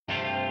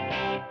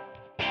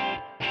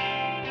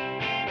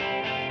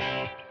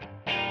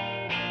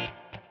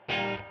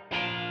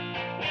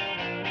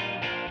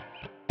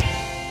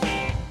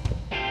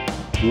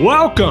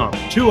Welcome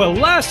to a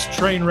less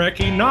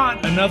train-wrecking,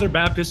 not another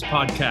Baptist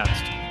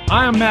podcast.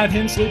 I am Matt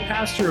Hensley,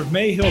 pastor of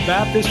Mayhill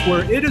Baptist,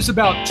 where it is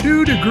about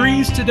 2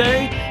 degrees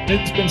today, and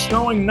it's been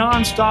snowing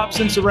nonstop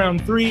since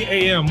around 3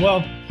 a.m.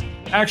 Well,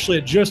 actually,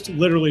 it just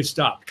literally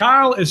stopped.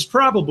 Kyle is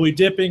probably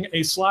dipping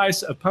a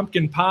slice of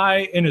pumpkin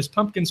pie in his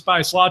pumpkin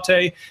spice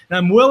latte, and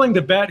I'm willing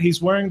to bet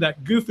he's wearing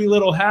that goofy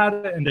little hat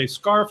and a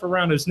scarf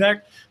around his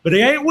neck, but he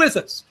ain't with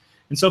us.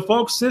 And so,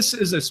 folks, this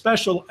is a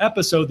special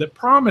episode that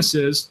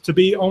promises to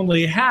be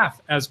only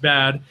half as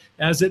bad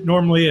as it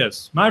normally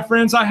is. My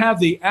friends, I have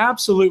the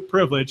absolute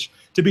privilege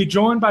to be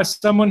joined by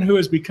someone who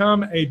has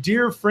become a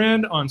dear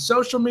friend on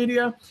social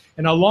media,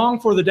 and I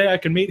long for the day I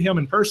can meet him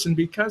in person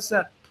because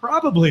that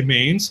probably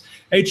means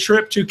a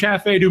trip to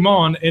Cafe Du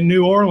Monde in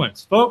New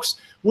Orleans. Folks,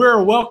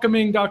 we're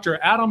welcoming Dr.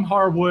 Adam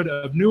Harwood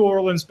of New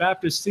Orleans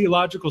Baptist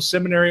Theological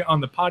Seminary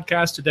on the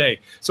podcast today.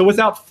 So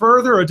without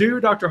further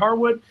ado, Dr.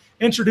 Harwood,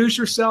 introduce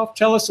yourself.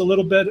 Tell us a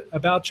little bit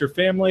about your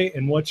family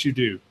and what you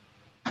do.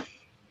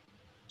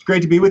 It's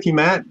great to be with you,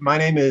 Matt. My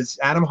name is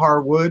Adam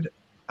Harwood.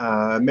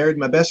 Married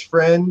my best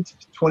friend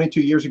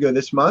 22 years ago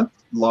this month,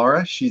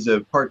 Laura. She's a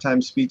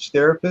part-time speech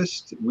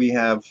therapist. We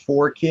have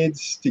 4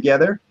 kids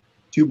together,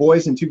 2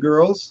 boys and 2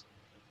 girls.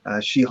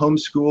 She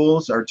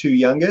homeschools our 2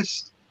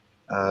 youngest.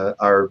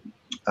 Our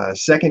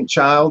second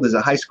child is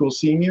a high school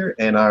senior,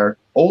 and our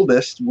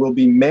oldest will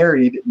be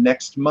married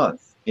next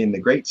month in the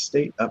great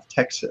state of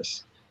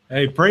Texas.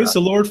 Hey, praise the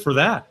Lord for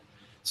that.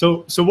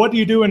 So what do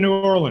you do in New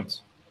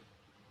Orleans?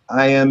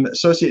 I am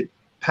associate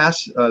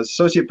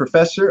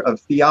professor of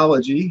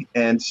theology,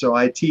 and so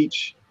I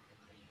teach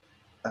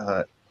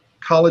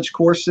college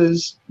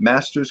courses,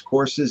 master's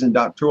courses, and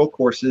doctoral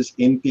courses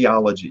in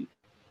theology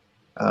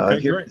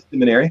here at the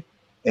seminary.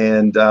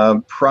 And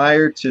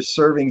prior to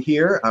serving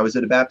here, I was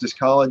at a Baptist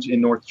college in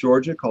North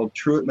Georgia called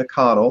Truett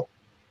McConnell.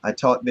 I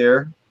taught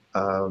there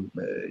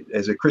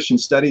as a Christian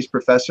studies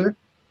professor.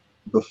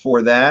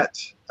 Before that,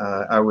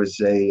 I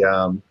was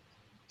a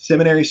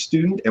seminary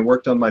student and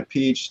worked on my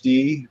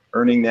PhD,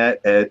 earning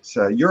that at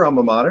your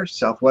alma mater,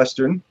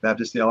 Southwestern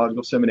Baptist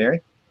Theological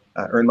Seminary.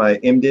 I earned my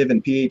MDiv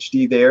and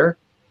PhD there,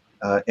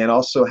 and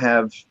also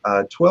have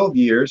 12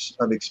 years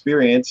of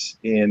experience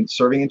in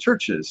serving in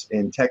churches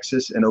in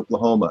Texas and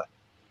Oklahoma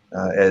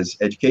as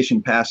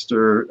education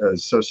pastor,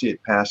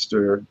 associate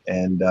pastor,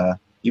 and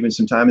even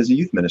some time as a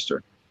youth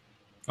minister.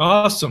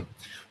 Awesome.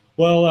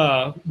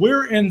 Well,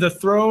 we're in the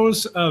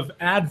throes of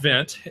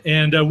Advent,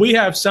 and we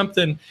have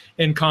something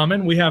in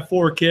common. We have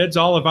 4 kids.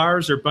 All of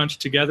ours are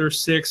bunched together,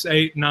 6,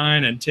 8,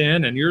 9, and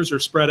 10, and yours are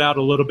spread out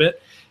a little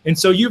bit. And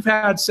so you've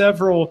had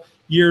several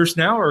years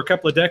now, or a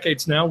couple of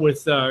decades now,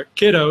 with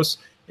kiddos,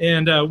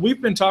 and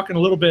we've been talking a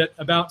little bit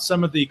about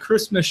some of the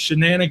Christmas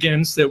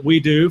shenanigans that we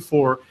do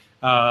for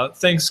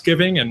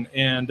Thanksgiving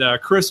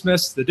and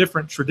Christmas, the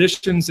different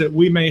traditions that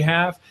we may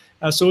have.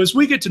 So as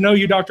we get to know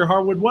you, Dr.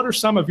 Harwood, what are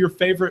some of your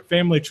favorite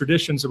family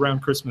traditions around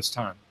Christmas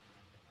time?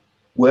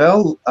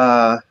 Well,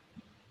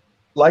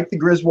 like the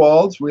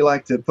Griswolds, we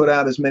like to put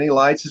out as many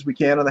lights as we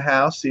can on the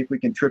house, see if we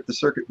can trip the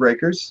circuit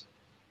breakers.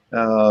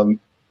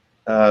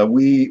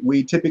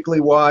 We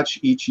typically watch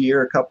each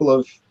year a couple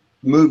of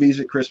movies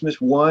at Christmas.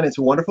 One, It's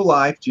a Wonderful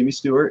Life, Jimmy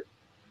Stewart.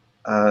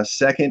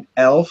 Second,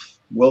 Elf,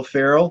 Will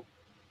Ferrell.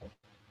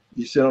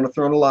 You Sit on a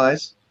Throne of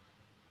Lies.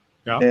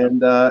 Yeah.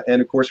 And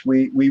of course,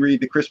 we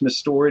read the Christmas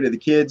story to the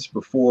kids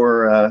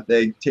before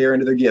they tear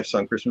into their gifts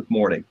on Christmas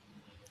morning.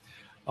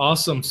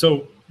 Awesome.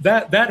 So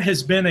that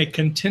has been a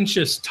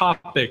contentious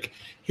topic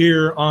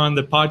here on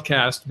the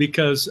podcast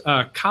because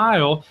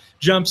Kyle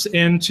jumps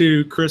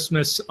into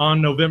Christmas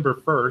on November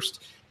 1st,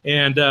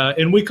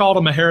 and we called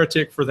him a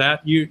heretic for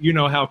that. You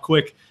know how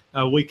quick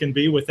we can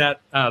be with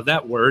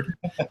that word,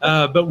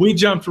 but we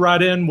jumped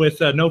right in with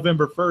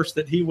November 1st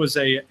that he was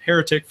a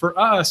heretic. For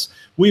us,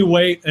 we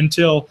wait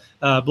until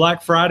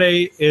Black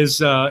Friday is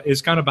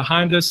kind of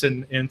behind us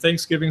and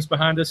Thanksgiving's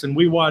behind us, and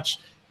we watch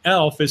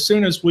Elf as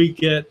soon as we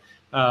get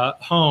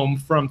home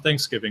from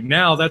Thanksgiving.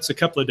 Now that's a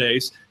couple of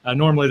days.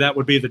 Normally that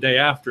would be the day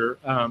after,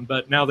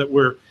 but now that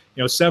we're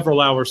several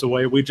hours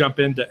away, we jump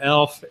into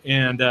Elf,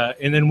 and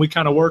then we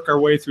kind of work our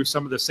way through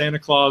some of the Santa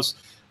Claus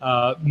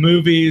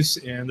movies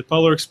and the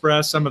Polar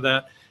Express, some of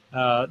that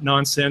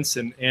nonsense,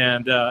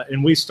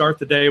 and we start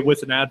the day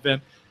with an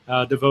Advent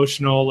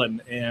devotional,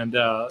 and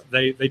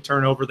they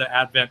turn over the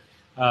Advent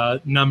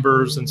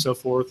numbers and so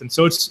forth. And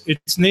so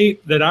it's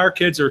neat that our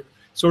kids are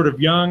sort of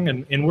young,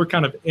 and we're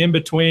kind of in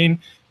between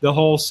the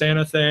whole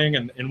Santa thing,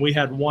 and we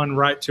had one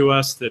write to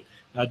us that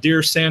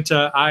Dear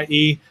Santa,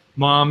 i.e.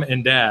 Mom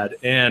and Dad,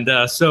 and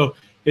so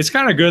it's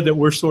kind of good that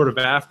we're sort of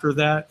after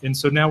that, and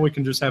so now we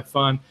can just have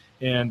fun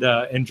and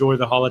enjoy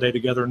the holiday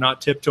together,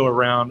 not tiptoe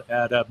around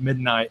at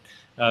midnight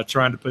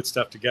trying to put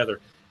stuff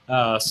together.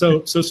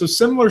 So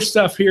similar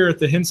stuff here at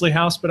the Hensley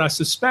house, but I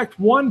suspect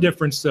one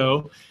difference,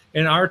 though,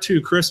 in our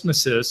 2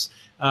 Christmases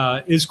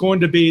is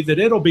going to be that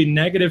it'll be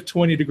negative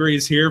 20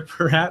 degrees here,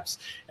 perhaps,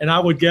 and I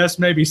would guess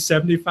maybe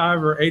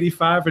 75 or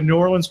 85 in New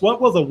Orleans.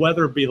 What will the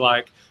weather be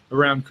like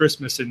around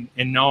Christmas in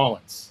New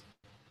Orleans?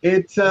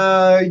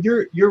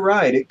 You're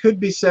right. It could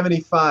be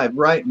 75.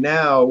 Right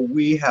now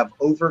we have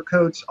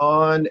overcoats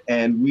on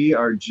and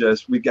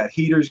we've got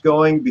heaters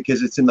going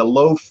because it's in the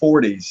low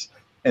 40s.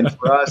 And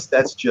for us,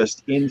 that's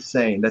just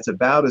insane. That's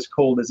about as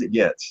cold as it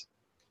gets.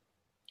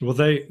 Well,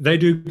 they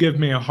do give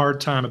me a hard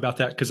time about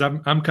that because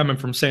I'm coming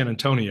from San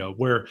Antonio,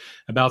 where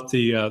about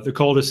the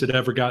coldest it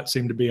ever got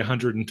seemed to be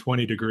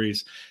 120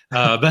 degrees.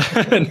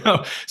 But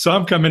no, so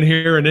I'm coming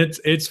here and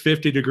it's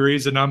 50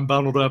 degrees and I'm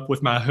bundled up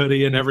with my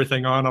hoodie and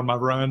everything on my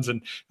runs,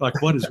 and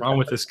like, what is wrong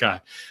with this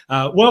guy?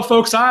 Well,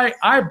 folks,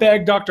 I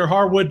begged Dr.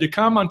 Harwood to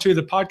come onto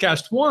the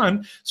podcast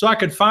one so I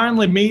could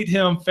finally meet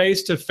him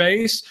face to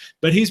face.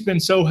 But he's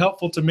been so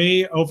helpful to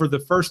me over the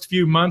first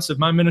few months of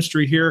my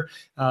ministry here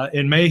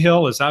in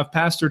Mayhill as I've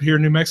pastored here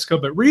in New Mexico.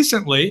 But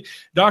recently,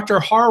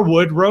 Dr.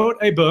 Harwood wrote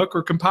a book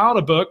or compiled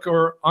a book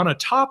or on a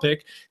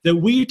topic that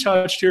we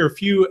touched here a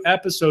few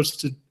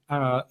episodes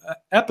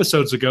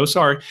ago,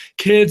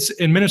 kids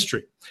in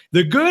ministry.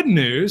 The good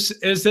news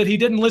is that he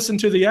didn't listen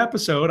to the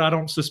episode, I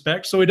don't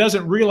suspect, so he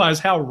doesn't realize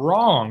how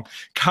wrong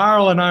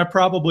Kyle and I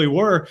probably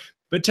were.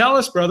 But tell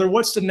us, brother,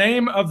 what's the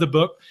name of the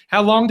book?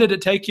 How long did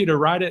it take you to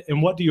write it?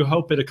 And what do you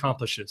hope it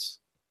accomplishes?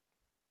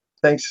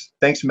 Thanks,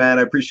 Matt.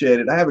 I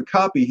appreciate it. I have a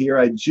copy here.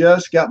 I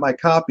just got my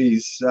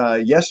copies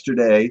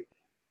yesterday.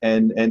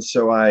 And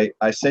so I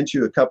sent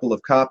you a couple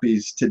of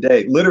copies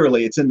today.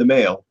 Literally, it's in the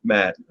mail,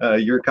 Matt,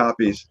 your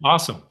copies.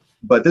 Awesome.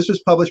 But this was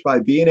published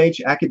by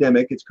B&H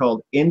Academic. It's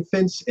called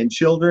Infants and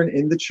Children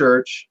in the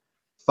Church,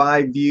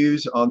 5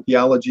 Views on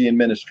Theology and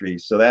Ministry.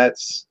 So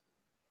that's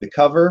the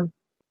cover.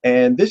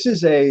 And this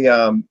is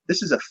a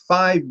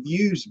 5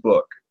 views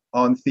book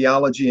on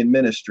theology and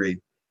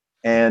ministry.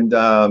 And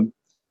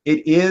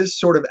it is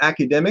sort of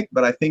academic,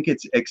 but I think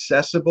it's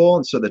accessible.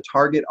 And so the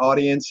target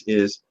audience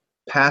is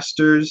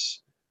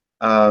pastors,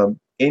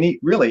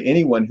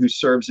 anyone who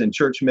serves in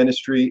church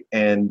ministry,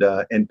 and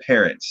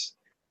parents.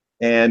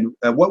 And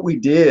what we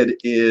did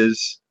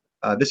is,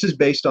 this is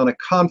based on a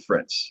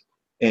conference.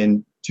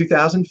 In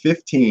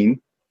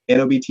 2015,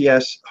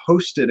 NOBTS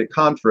hosted a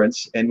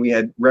conference, and we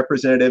had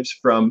representatives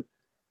from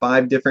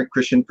 5 different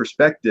Christian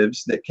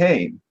perspectives that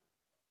came.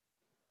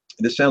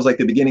 This sounds like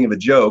the beginning of a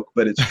joke,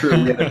 but it's true.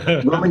 We had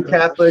a Roman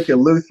Catholic, a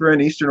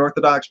Lutheran, Eastern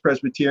Orthodox,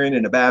 Presbyterian,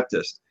 and a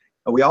Baptist.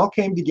 And we all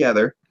came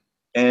together,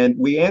 and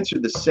we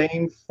answered the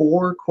same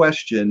 4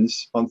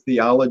 questions on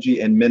theology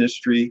and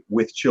ministry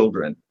with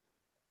children.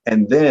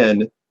 And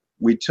then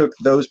we took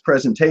those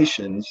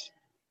presentations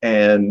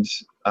and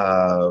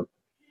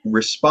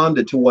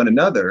responded to one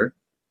another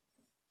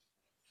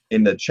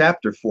in the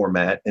chapter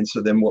format. And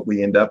so then what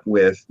we end up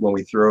with when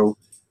we throw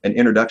an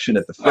introduction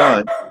at the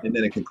front and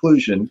then a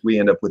conclusion, we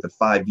end up with a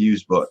 5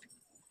 views book.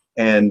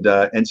 And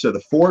so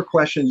the 4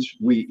 questions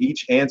we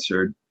each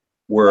answered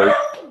were,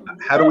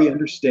 how do we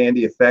understand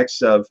the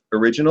effects of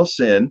original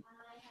sin?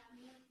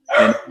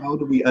 And how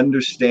do we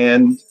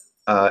understand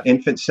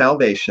infant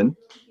salvation?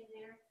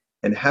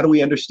 And how do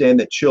we understand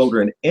that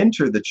children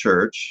enter the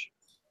church?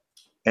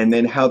 And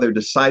then how they're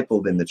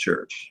discipled in the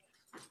church.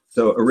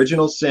 So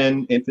original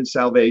sin, infant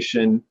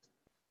salvation,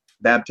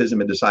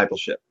 baptism, and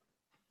discipleship.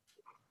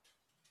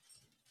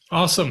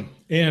 Awesome.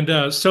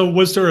 And so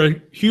was there a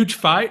huge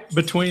fight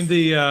between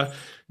the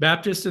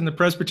Baptists and the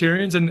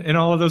Presbyterians and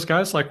all of those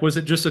guys? Like, was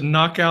it just a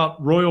knockout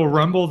Royal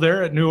Rumble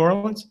there at New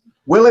Orleans?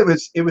 Well,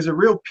 it was a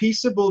real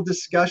peaceable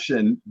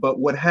discussion, but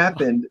what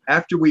happened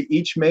after we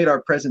each made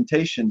our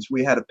presentations,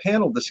 we had a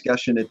panel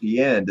discussion at the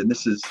end, and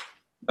this is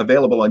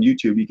available on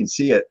YouTube, you can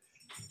see it.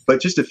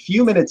 But just a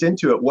few minutes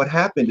into it, what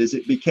happened is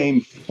it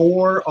became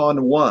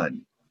 4-on-1,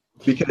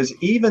 because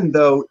even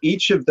though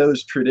each of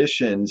those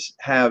traditions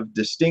have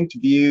distinct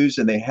views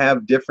and they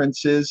have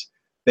differences,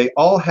 they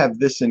all have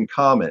this in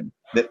common,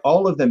 that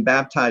all of them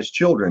baptize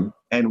children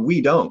and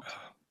we don't.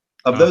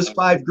 Of those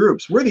 5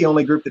 groups, we're the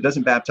only group that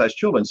doesn't baptize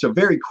children. So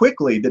very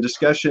quickly, the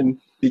discussion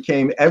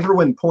became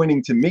everyone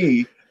pointing to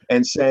me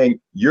and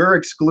saying, you're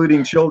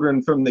excluding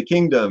children from the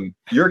kingdom.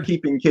 You're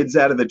keeping kids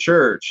out of the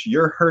church.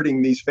 You're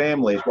hurting these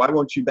families. Why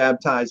won't you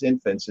baptize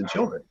infants and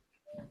children?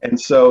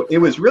 And so it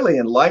was really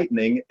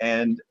enlightening.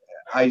 And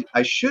I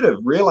should have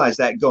realized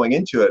that going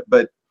into it.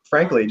 But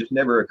frankly, it just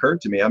never occurred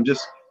to me.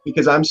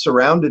 Because I'm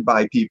surrounded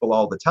by people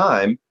all the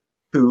time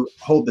who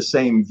hold the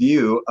same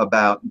view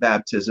about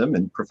baptism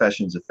and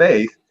professions of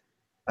faith.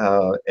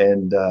 So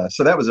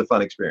that was a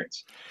fun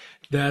experience.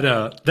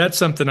 That's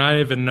something I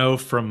even know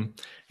from,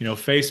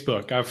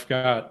 Facebook. I've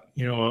got,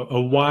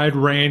 a wide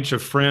range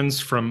of friends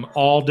from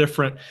all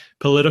different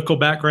political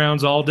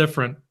backgrounds, all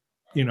different,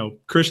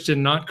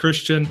 Christian, not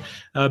Christian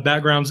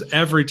backgrounds.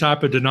 Every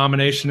type of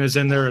denomination is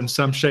in there in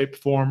some shape,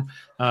 form,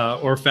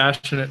 or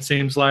fashion, it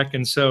seems like.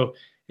 And so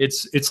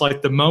it's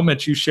like the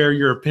moment you share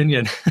your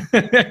opinion,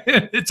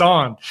 it's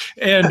on,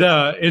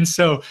 and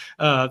so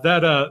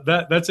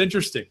that's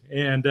interesting.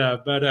 And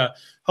but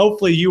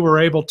hopefully you were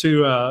able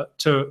to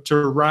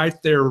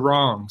right their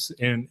wrongs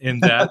in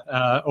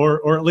that,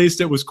 or at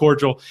least it was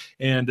cordial,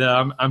 and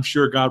I'm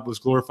sure God was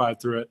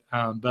glorified through it.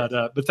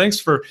 But thanks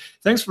for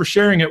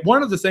sharing it.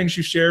 One of the things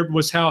you shared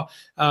was how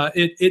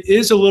it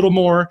is a little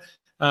more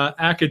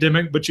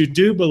academic, but you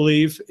do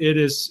believe it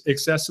is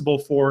accessible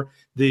for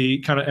the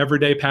kind of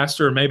everyday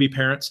pastor or maybe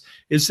parents.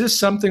 Is this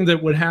something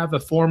that would have a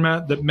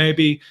format that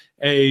maybe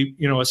a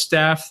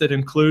staff that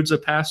includes a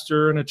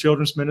pastor and a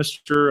children's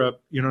minister, a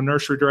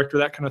nursery director,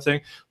 that kind of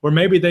thing, where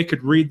maybe they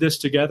could read this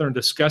together and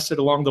discuss it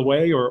along the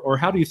way? Or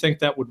how do you think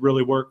that would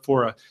really work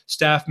for a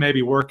staff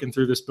maybe working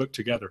through this book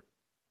together?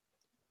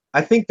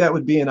 I think that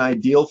would be an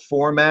ideal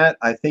format.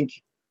 I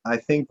think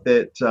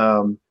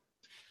that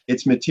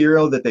it's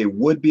material that they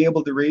would be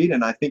able to read,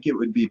 and I think it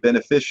would be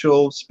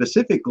beneficial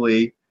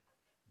specifically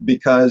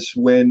because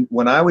when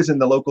I was in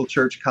the local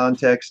church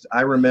context,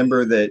 I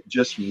remember that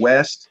just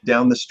west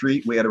down the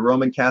street, we had a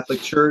Roman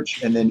Catholic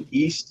church, and then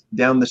east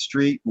down the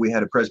street, we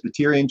had a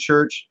Presbyterian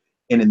church.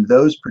 And in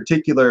those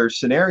particular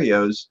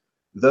scenarios,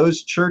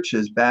 those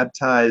churches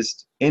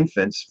baptized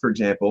infants, for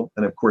example,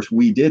 and of course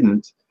we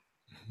didn't.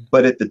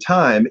 But at the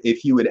time,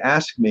 if you would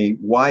ask me,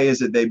 why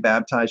is it they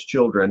baptize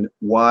children?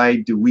 Why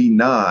do we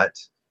not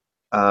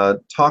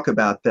talk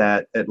about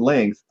that at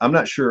length? I'm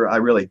not sure I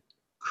really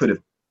could have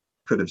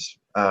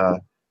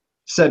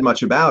said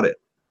much about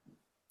it.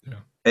 Yeah.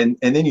 And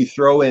then you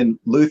throw in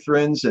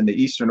Lutherans and the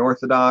Eastern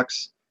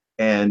Orthodox,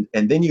 and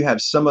then you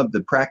have some of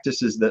the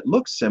practices that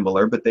look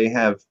similar, but they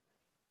have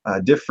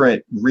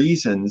different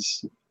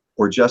reasons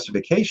or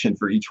justification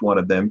for each one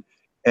of them.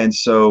 And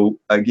so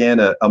again,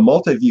 a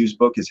multi-views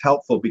book is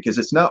helpful because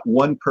it's not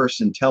one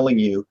person telling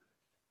you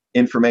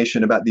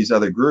information about these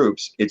other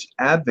groups. It's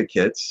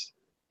advocates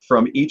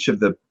from each of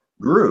the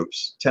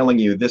groups telling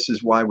you, this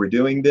is why we're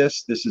doing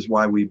this, this is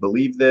why we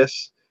believe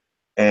this,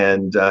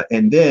 and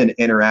then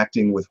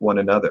interacting with one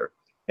another.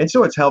 And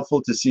so it's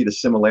helpful to see the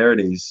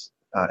similarities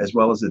as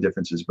well as the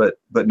differences. But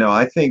no,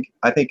 I think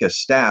a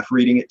staff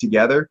reading it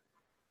together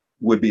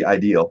would be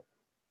ideal.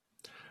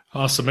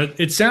 Awesome.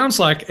 It sounds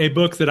like a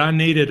book that I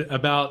needed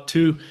about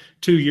two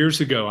years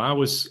ago. I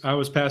was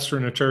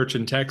pastoring a church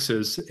in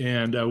Texas,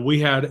 and we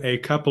had a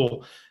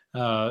couple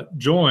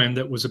join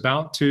that was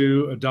about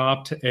to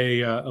adopt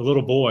a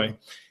little boy,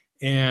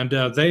 and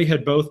they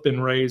had both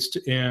been raised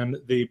in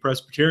the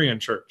Presbyterian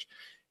church.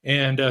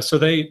 And so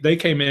they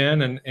came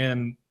in,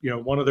 and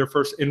one of their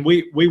first, and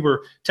we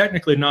were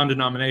technically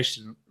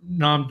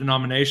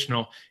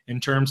non-denominational in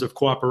terms of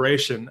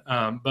cooperation,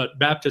 but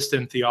Baptist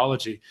in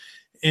theology.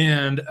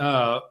 And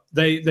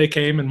they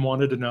came and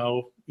wanted to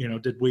know,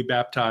 did we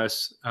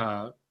baptize,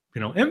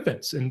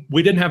 infants? And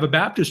we didn't have a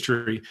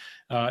baptistry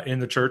in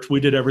the church. We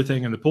did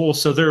everything in the pool.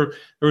 So there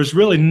was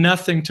really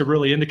nothing to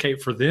really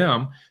indicate for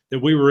them that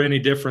we were any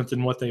different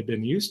than what they've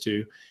been used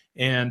to.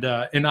 And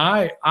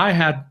I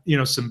had,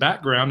 some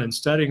background in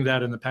studying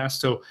that in the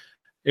past. So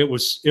it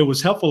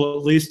was helpful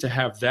at least to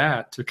have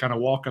that to kind of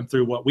walk them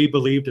through what we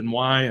believed and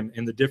why,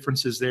 and the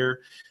differences there.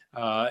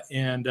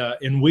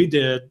 And we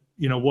did,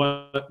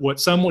 what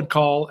some would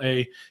call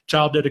a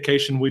child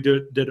dedication. We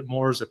did it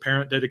more as a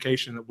parent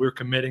dedication, that we're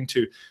committing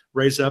to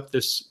raise up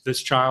this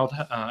child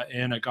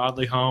in a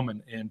godly home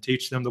and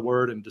teach them the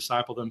word and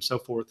disciple them, so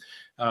forth.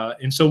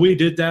 And so we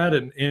did that,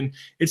 and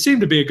it seemed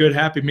to be a good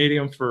happy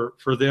medium for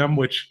them,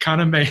 which kind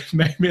of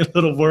made me a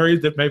little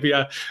worried that maybe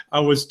I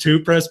was too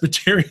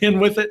Presbyterian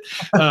with it.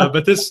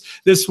 But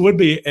this would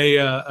be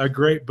a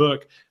great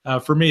book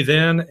for me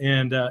then,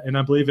 and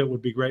I believe it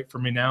would be great for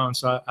me now. And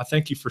so I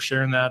thank you for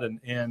sharing that,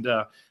 and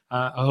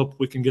I hope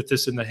we can get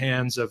this in the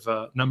hands of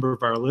a number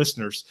of our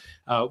listeners.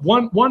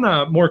 One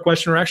more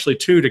question, or actually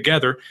two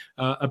together,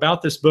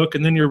 about this book,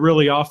 and then you're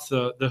really off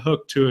the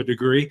hook to a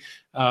degree.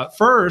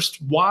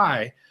 First,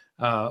 why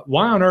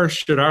on earth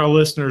should our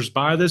listeners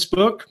buy this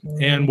book,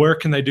 and where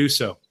can they do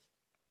so?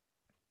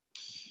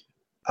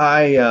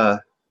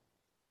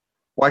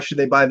 Why should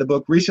they buy the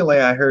book? Recently,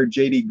 I heard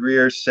J.D.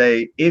 Greear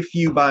say, if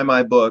you buy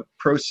my book,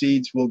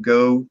 proceeds will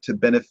go to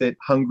benefit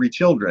hungry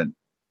children.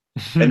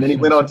 And then he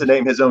went on to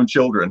name his own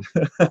children.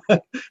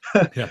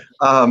 Yeah.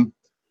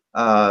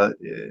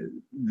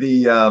 The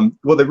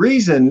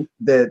reason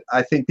that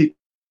I think people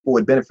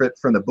would benefit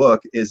from the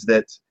book is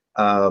that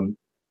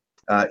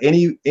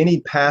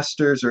any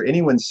pastors or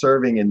anyone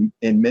serving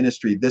in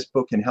ministry, this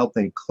book can help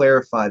them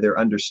clarify their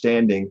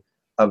understanding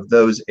of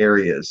those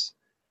areas: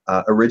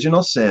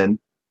 original sin,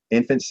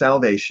 infant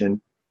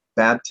salvation,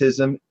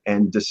 baptism,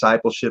 and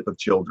discipleship of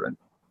children.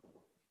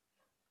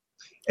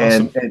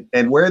 Awesome.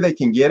 And where they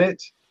can get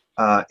it,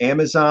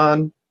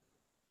 Amazon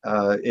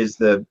is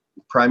the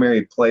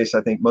primary place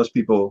I think most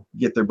people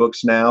get their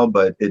books now,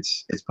 but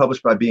it's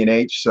published by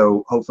B&H,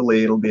 so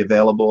hopefully it'll be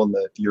available in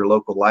your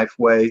local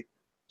Lifeway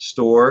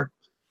store.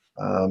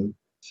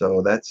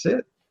 So that's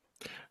it.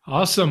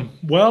 Awesome.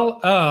 Well,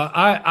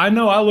 I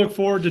know I look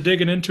forward to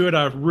digging into it.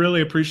 I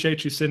really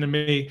appreciate you sending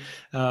me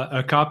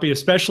a copy,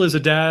 especially as a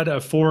dad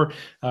of 4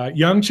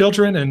 young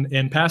children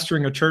and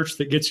pastoring a church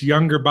that gets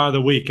younger by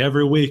the week.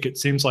 Every week, it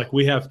seems like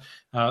we have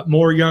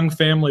more young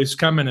families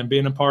coming and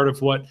being a part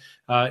of what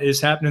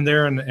is happening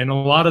there. And a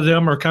lot of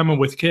them are coming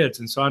with kids.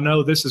 And so I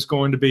know this is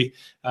going to be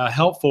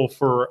helpful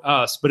for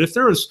us. But if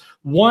there is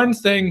one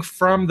thing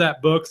from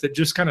that book that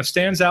just kind of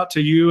stands out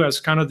to you as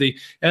kind of the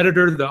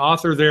editor, the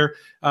author there,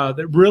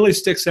 that really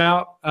sticks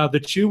out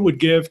that you would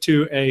give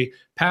to a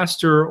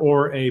pastor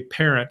or a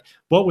parent,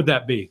 what would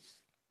that be?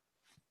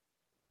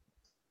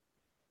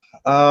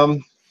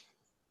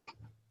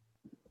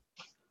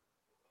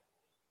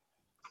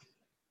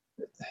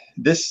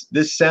 This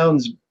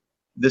sounds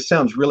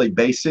really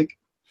basic,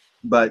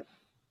 but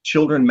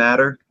children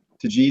matter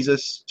to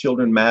Jesus.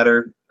 Children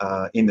matter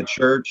in the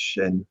church,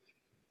 and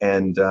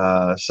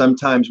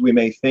sometimes we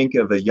may think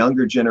of a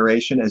younger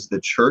generation as the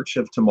church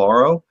of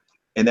tomorrow,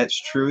 and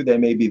that's true. They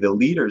may be the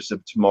leaders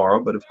of tomorrow,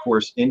 but of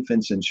course,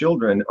 infants and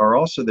children are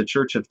also the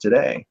church of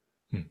today.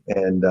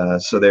 And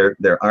so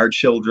they're our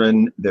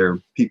children. They're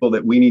people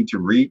that we need to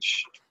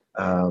reach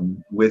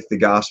with the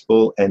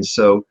gospel, and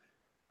so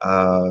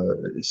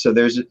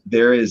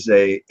there is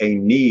a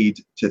need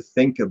to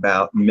think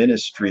about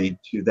ministry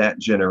to that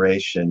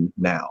generation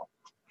now.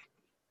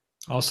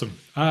 Awesome.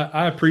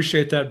 I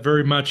appreciate that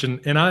very much.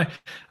 And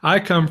I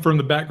come from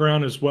the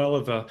background as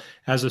well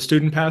as a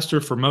student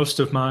pastor for most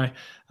of my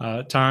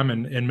time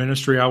in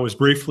ministry. I was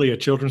briefly a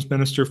children's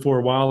minister for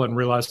a while and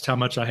realized how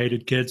much I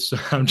hated kids. So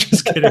I'm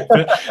just kidding.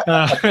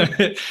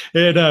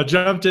 It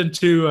jumped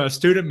into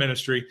student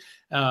ministry.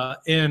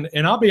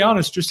 And I'll be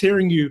honest, just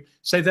hearing you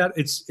say that,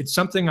 it's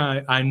something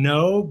I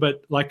know,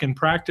 but like in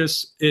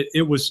practice,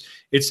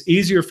 it's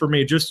easier for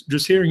me.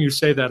 Just hearing you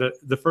say that,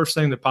 the first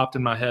thing that popped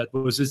in my head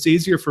was it's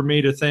easier for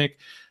me to think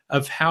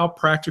of how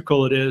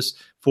practical it is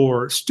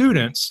for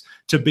students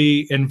to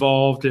be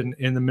involved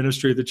in the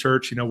ministry of the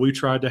church. We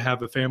tried to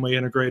have a family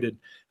integrated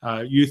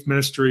youth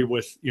ministry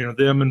with,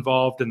 them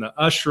involved in the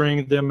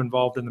ushering, them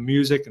involved in the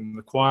music and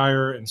the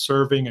choir and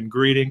serving and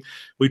greeting.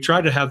 We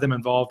tried to have them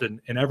involved in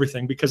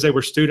everything because they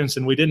were students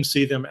and we didn't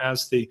see them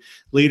as the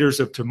leaders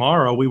of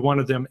tomorrow. We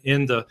wanted them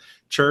in the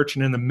church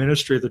and in the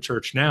ministry of the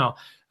church now.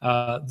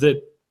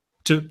 That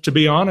to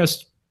be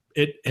honest,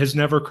 it has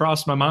never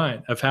crossed my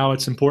mind of how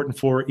it's important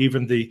for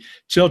even the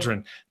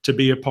children to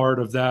be a part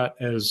of that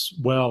as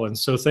well. And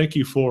so thank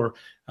you for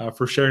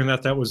sharing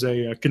that. That was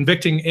a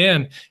convicting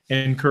and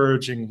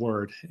encouraging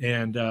word.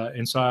 And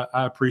so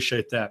I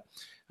appreciate that.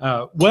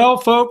 Well,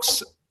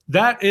 folks,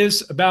 that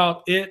is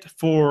about it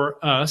for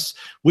us.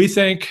 We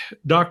thank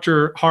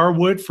Dr.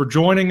 Harwood for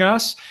joining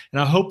us, and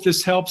I hope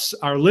this helps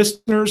our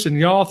listeners and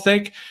y'all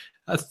think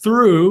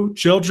through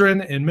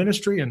children in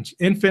ministry and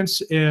infants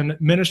in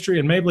ministry,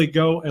 and maybe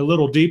go a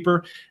little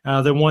deeper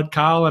than what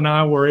Kyle and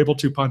I were able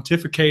to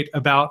pontificate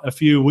about a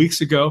few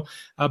weeks ago.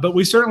 But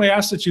we certainly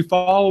ask that you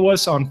follow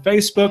us on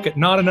Facebook at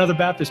Not Another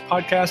Baptist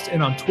Podcast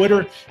and on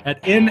Twitter at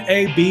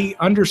NAB_podcast.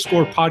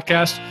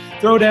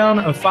 Throw down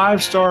a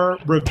 5-star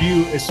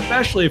review,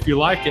 especially if you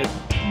like it,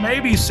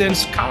 maybe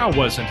since Kyle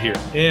wasn't here.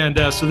 And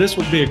so this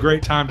would be a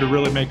great time to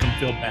really make him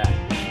feel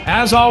bad.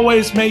 As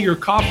always, may your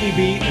coffee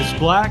be as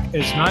black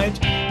as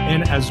night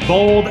and as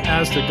bold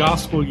as the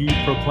gospel you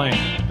proclaim.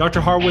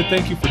 Dr. Harwood,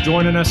 thank you for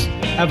joining us.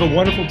 Have a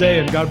wonderful day,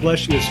 and God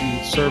bless you as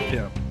you serve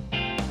him.